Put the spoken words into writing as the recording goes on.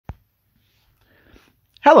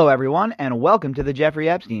Hello, everyone, and welcome to the Jeffrey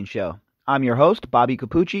Epstein Show. I'm your host,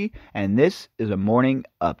 Bobbycapucci, and this is a morning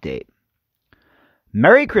update.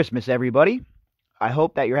 Merry Christmas, everybody. I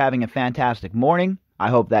hope that you're having a fantastic morning. I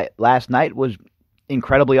hope that last night was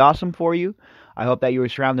incredibly awesome for you. I hope that you were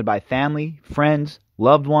surrounded by family, friends,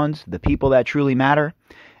 loved ones, the people that truly matter.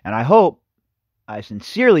 And I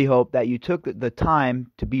sincerely hope that you took the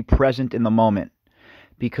time to be present in the moment.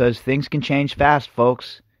 Because things can change fast,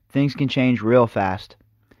 folks. Things can change real fast.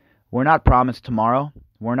 We're not promised tomorrow.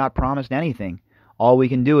 We're not promised anything. All we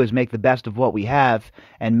can do is make the best of what we have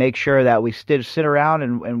and make sure that we sit around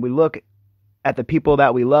and we look at the people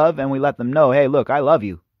that we love and we let them know, hey, look, I love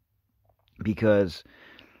you. Because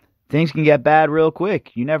things can get bad real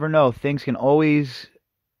quick. You never know. Things can always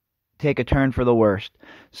take a turn for the worst.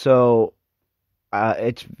 So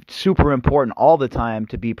it's super important all the time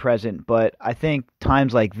to be present. But I think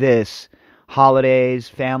times like this, holidays,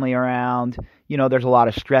 family around, there's a lot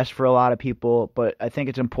of stress for a lot of people, but I think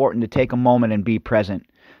it's important to take a moment and be present.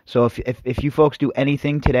 So if you folks do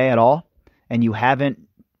anything today at all, and you haven't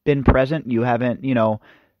been present, you haven't,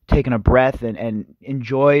 taken a breath and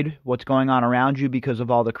enjoyed what's going on around you because of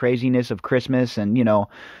all the craziness of Christmas and,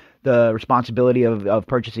 the responsibility of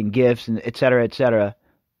purchasing gifts and et cetera, et cetera.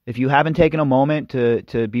 If you haven't taken a moment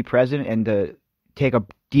to be present and to take a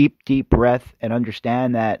deep, deep breath and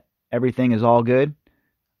understand that everything is all good,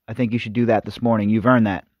 I think you should do that this morning. You've earned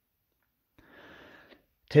that.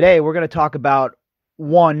 Today, we're going to talk about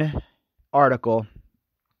one article,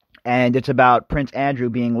 and it's about Prince Andrew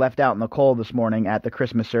being left out in the cold this morning at the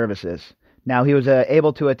Christmas services. Now, he was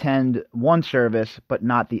able to attend one service, but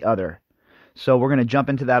not the other. So we're going to jump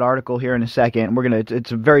into that article here in a second.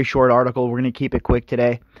 It's a very short article. We're going to keep it quick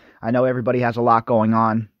today. I know everybody has a lot going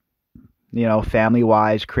on,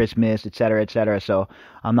 family-wise, Christmas, et cetera, et cetera. So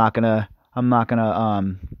I'm not gonna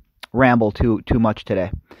ramble too much today.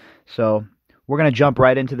 So we're gonna jump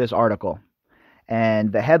right into this article,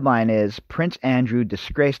 and the headline is: Prince Andrew,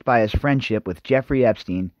 disgraced by his friendship with Jeffrey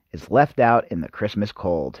Epstein, is left out in the Christmas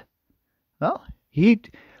cold. Well,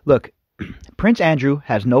 Prince Andrew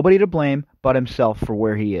has nobody to blame but himself for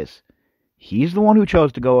where he is. He's the one who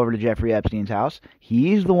chose to go over to Jeffrey Epstein's house.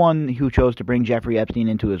 He's the one who chose to bring Jeffrey Epstein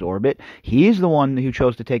into his orbit. He's the one who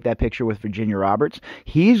chose to take that picture with Virginia Roberts.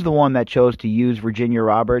 He's the one that chose to use Virginia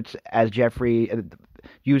Roberts as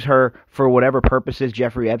use her for whatever purposes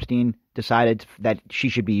Jeffrey Epstein decided that she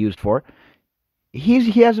should be used for. He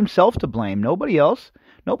has himself to blame, nobody else.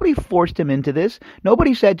 Nobody forced him into this.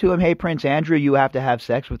 Nobody said to him, hey, Prince Andrew, you have to have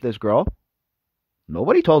sex with this girl.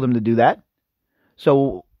 Nobody told him to do that.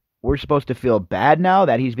 So we're supposed to feel bad now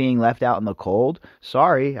that he's being left out in the cold?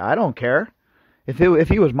 Sorry, I don't care. If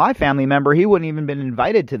he was my family member, he wouldn't even been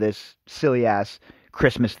invited to this silly-ass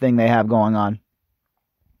Christmas thing they have going on.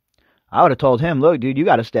 I would have told him, look, dude, you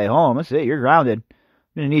got to stay home. That's it. You're grounded. I'm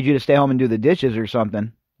going to need you to stay home and do the dishes or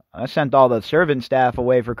something. I sent all the servant staff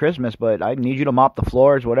away for Christmas, but I need you to mop the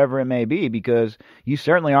floors, whatever it may be, because you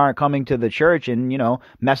certainly aren't coming to the church and,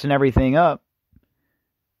 messing everything up.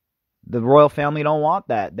 The royal family don't want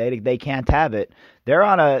that. They can't have it.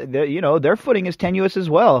 Their footing is tenuous as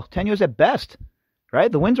well. Tenuous at best,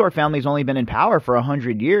 right? The Windsor family's only been in power for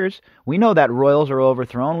 100 years. We know that royals are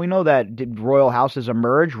overthrown. We know that royal houses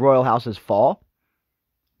emerge, royal houses fall.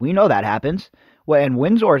 We know that happens. Well, and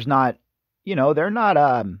Windsor's not, they're not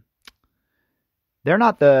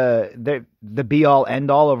the be all end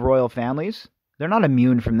all of royal families. They're not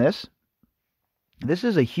immune from this. This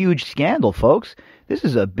is a huge scandal, folks. This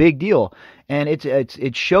is a big deal, and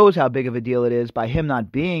it shows how big of a deal it is by him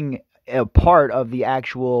not being a part of the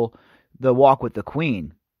walk with the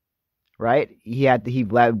Queen, right? He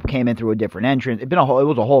came in through a different entrance. It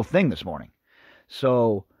was a whole thing this morning.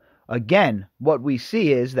 So again, what we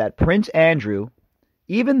see is that Prince Andrew,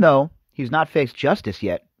 even though he's not faced justice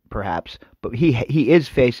yet, perhaps, but he is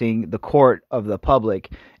facing the court of the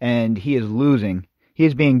public, and he is losing. He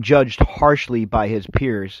is being judged harshly by his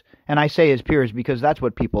peers. And I say his peers because that's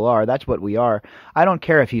what people are. That's what we are. I don't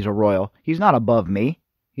care if he's a royal. He's not above me.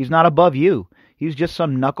 He's not above you. He's just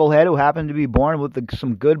some knucklehead who happened to be born with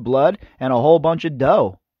some good blood and a whole bunch of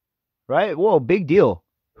dough. Right? Whoa, big deal.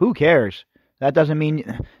 Who cares? That doesn't mean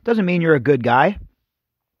you're a good guy.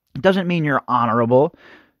 It doesn't mean you're honorable.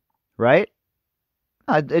 Right?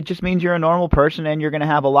 It just means you're a normal person and you're going to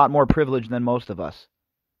have a lot more privilege than most of us.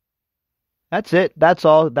 That's it. That's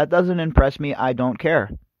all. That doesn't impress me. I don't care.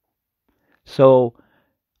 So,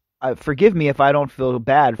 forgive me if I don't feel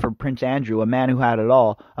bad for Prince Andrew, a man who had it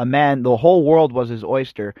all. A man, the whole world was his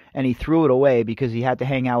oyster, and he threw it away because he had to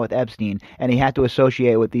hang out with Epstein, and he had to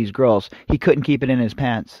associate with these girls. He couldn't keep it in his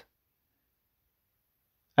pants.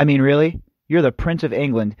 I mean, really? You're the Prince of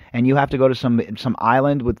England, and you have to go to some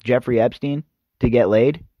island with Jeffrey Epstein to get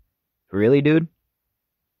laid? Really, dude?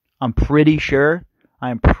 I'm pretty sure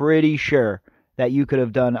that you could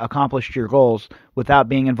have accomplished your goals without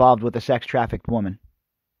being involved with a sex-trafficked woman.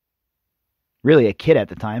 Really, a kid at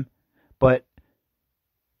the time. But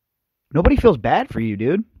nobody feels bad for you,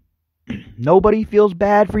 dude. Nobody feels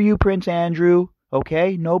bad for you, Prince Andrew.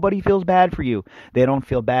 Okay? Nobody feels bad for you. They don't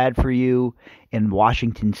feel bad for you in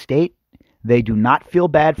Washington State. They do not feel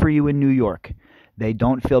bad for you in New York. They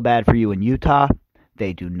don't feel bad for you in Utah.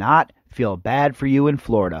 They do not feel bad for you in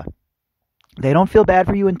Florida. They don't feel bad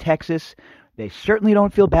for you in Texas. They certainly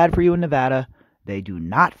don't feel bad for you in Nevada. They do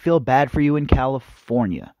not feel bad for you in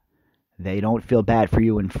California. They don't feel bad for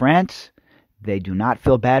you in France. They do not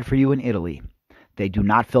feel bad for you in Italy. They do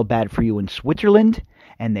not feel bad for you in Switzerland.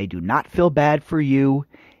 And they do not feel bad for you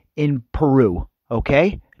in Peru.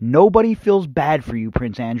 Okay? Nobody feels bad for you,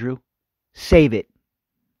 Prince Andrew. Save it.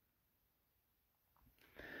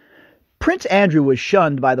 Prince Andrew was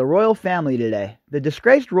shunned by the royal family today. The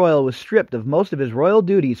disgraced royal was stripped of most of his royal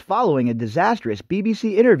duties following a disastrous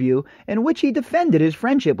BBC interview in which he defended his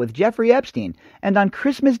friendship with Jeffrey Epstein, and on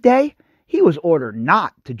Christmas Day, he was ordered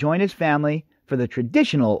not to join his family for the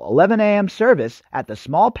traditional 11 a.m. service at the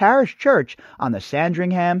small parish church on the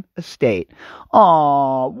Sandringham estate.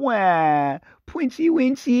 Aw, wah, Princey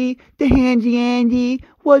Wincy, the Handsy Andy,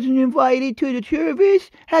 wasn't invited to the service,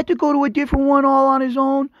 had to go to a different one all on his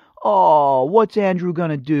own. Oh, what's Andrew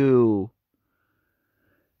gonna do?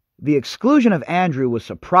 The exclusion of Andrew was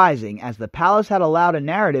surprising, as the palace had allowed a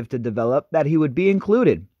narrative to develop that he would be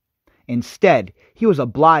included. Instead, he was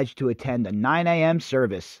obliged to attend a 9 a.m.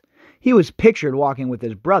 service. He was pictured walking with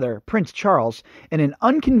his brother, Prince Charles, in an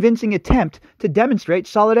unconvincing attempt to demonstrate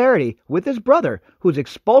solidarity with his brother, whose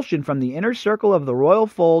expulsion from the inner circle of the royal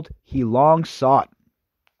fold he long sought.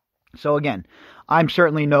 So again, I'm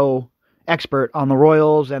certainly no expert on the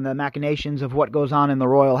royals and the machinations of what goes on in the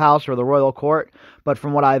royal house or the royal court, but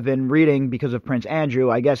from what I've been reading because of Prince Andrew,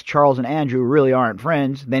 I guess Charles and Andrew really aren't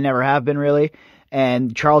friends. They never have been, really,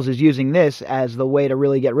 and Charles is using this as the way to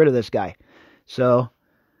really get rid of this guy. So,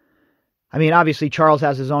 I mean, obviously Charles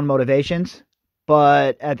has his own motivations,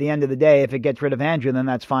 but at the end of the day, if it gets rid of Andrew, then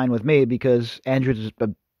that's fine with me, because Andrew's,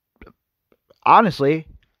 honestly,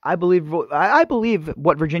 I believe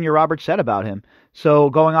what Virginia Roberts said about him. So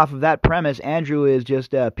going off of that premise, Andrew is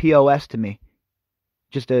just a POS to me.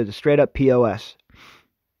 Just a straight up POS.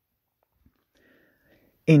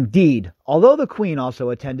 Indeed, although the Queen also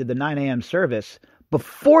attended the 9 a.m. service,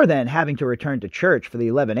 before then having to return to church for the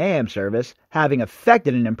 11 a.m. service, having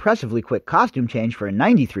effected an impressively quick costume change for a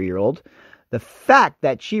 93-year-old, the fact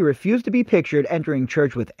that she refused to be pictured entering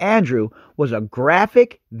church with Andrew was a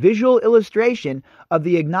graphic visual illustration of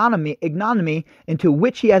the ignominy into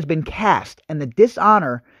which he has been cast and the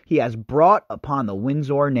dishonor he has brought upon the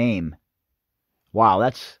Windsor name. Wow,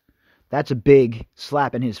 that's a big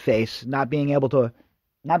slap in his face. Not being able to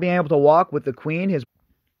walk with the Queen,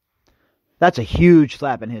 that's a huge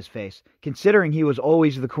slap in his face, considering he was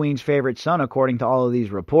always the Queen's favorite son, according to all of these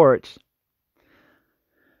reports.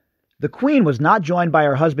 The Queen was not joined by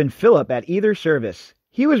her husband Philip at either service.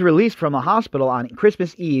 He was released from a hospital on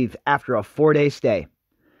Christmas Eve after a 4-day stay.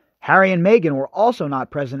 Harry and Meghan were also not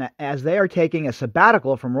present, as they are taking a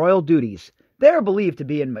sabbatical from royal duties. They are believed to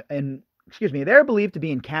be in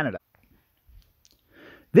Canada.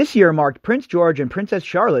 This year marked Prince George and Princess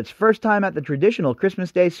Charlotte's first time at the traditional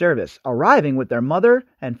Christmas Day service, arriving with their mother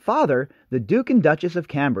and father, the Duke and Duchess of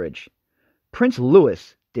Cambridge. Prince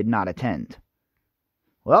Louis did not attend.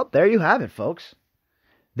 Well, there you have it, folks.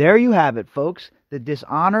 There you have it, folks. The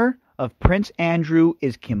dishonor of Prince Andrew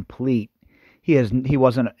is complete. He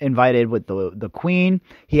wasn't invited with the Queen.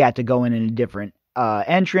 He had to go in a different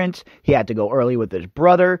entrance. He had to go early with his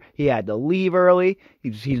brother. He had to leave early.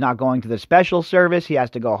 He's not going to the special service. He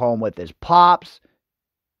has to go home with his pops.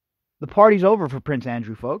 The party's over for Prince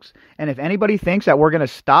Andrew, folks. And if anybody thinks that we're going to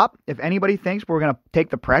stop, if anybody thinks we're going to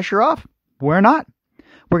take the pressure off, we're not.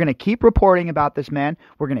 We're going to keep reporting about this man.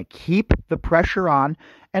 We're going to keep the pressure on,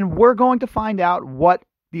 and we're going to find out what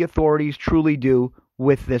the authorities truly do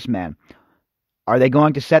with this man. Are they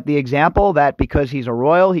going to set the example that because he's a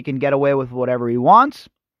royal, he can get away with whatever he wants?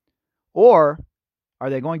 Or are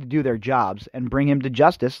they going to do their jobs and bring him to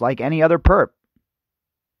justice like any other perp?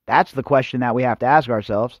 That's the question that we have to ask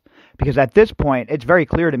ourselves, because at this point, it's very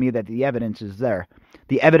clear to me that the evidence is there.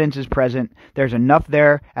 The evidence is present. There's enough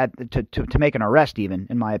there to make an arrest, even,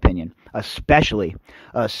 in my opinion. Especially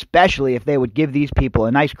if they would give these people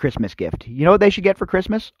a nice Christmas gift. You know what they should get for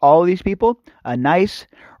Christmas? All of these people? A nice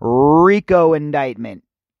RICO indictment.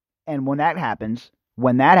 And when that happens,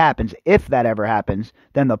 when that happens, if that ever happens,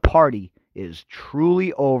 then the party is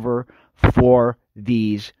truly over for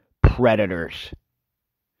these predators.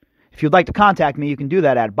 If you'd like to contact me, you can do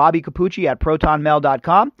that at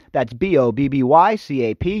bobbycapucci@protonmail.com. That's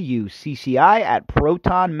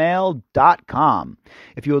BOBBYCAPUCCI@protonmail.com.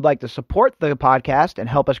 If you would like to support the podcast and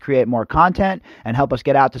help us create more content and help us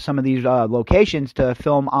get out to some of these locations to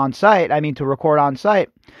film on site, to record on site,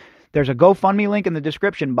 there's a GoFundMe link in the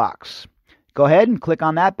description box. Go ahead and click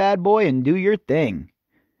on that bad boy and do your thing.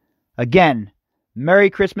 Again, Merry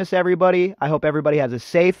Christmas, everybody. I hope everybody has a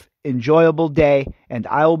safe, enjoyable day, and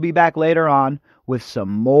I will be back later on with some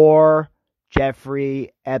more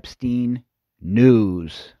Jeffrey Epstein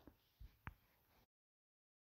news.